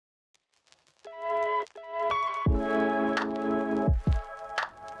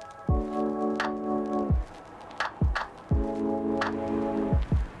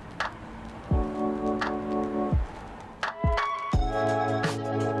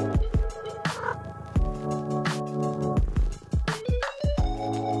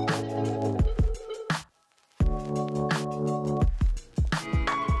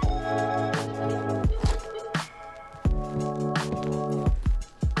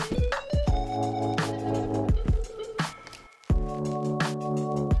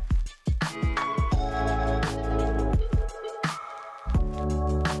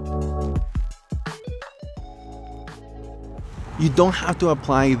You don't have to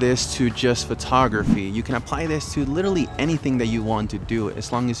apply this to just photography. You can apply this to literally anything that you want to do.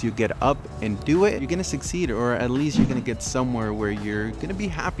 As long as you get up and do it, you're gonna succeed, or at least you're gonna get somewhere where you're gonna be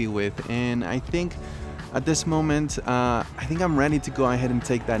happy with. And I think at this moment, I think I'm ready to go ahead and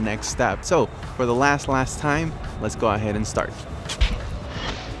take that next step. So for the last time, let's go ahead and start.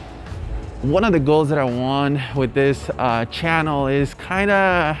 One of the goals that I want with this channel is kind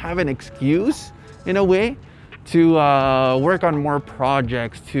of have an excuse in a way to work on more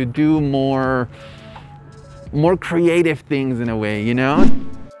projects, to do more creative things in a way, you know?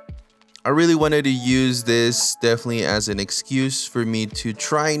 I really wanted to use this definitely as an excuse for me to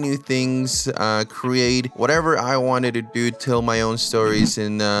try new things, create whatever I wanted to do, tell my own stories,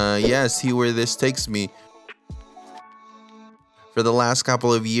 and yeah, see where this takes me. For the last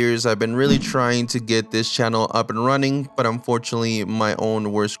couple of years, I've been really trying to get this channel up and running, but unfortunately, my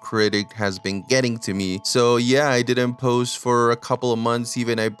own worst critic has been getting to me. So yeah, I didn't post for a couple of months,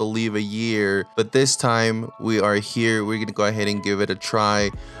 even I believe a year. But this time, we are here. We're gonna go ahead and give it a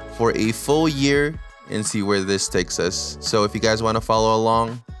try for a full year and see where this takes us. So if you guys want to follow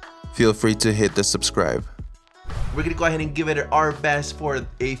along, feel free to hit the subscribe. We're gonna go ahead and give it our best for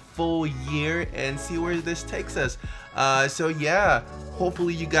a full year and see where this takes us. So yeah,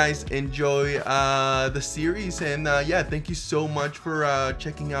 hopefully you guys enjoy the series, and yeah, thank you so much for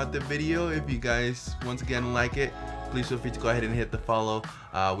checking out the video. If you guys once again like it, please feel free to go ahead and hit the follow.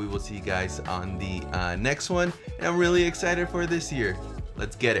 We will see you guys on the next one, and I'm really excited for this year.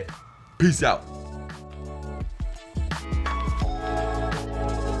 Let's get it. Peace out.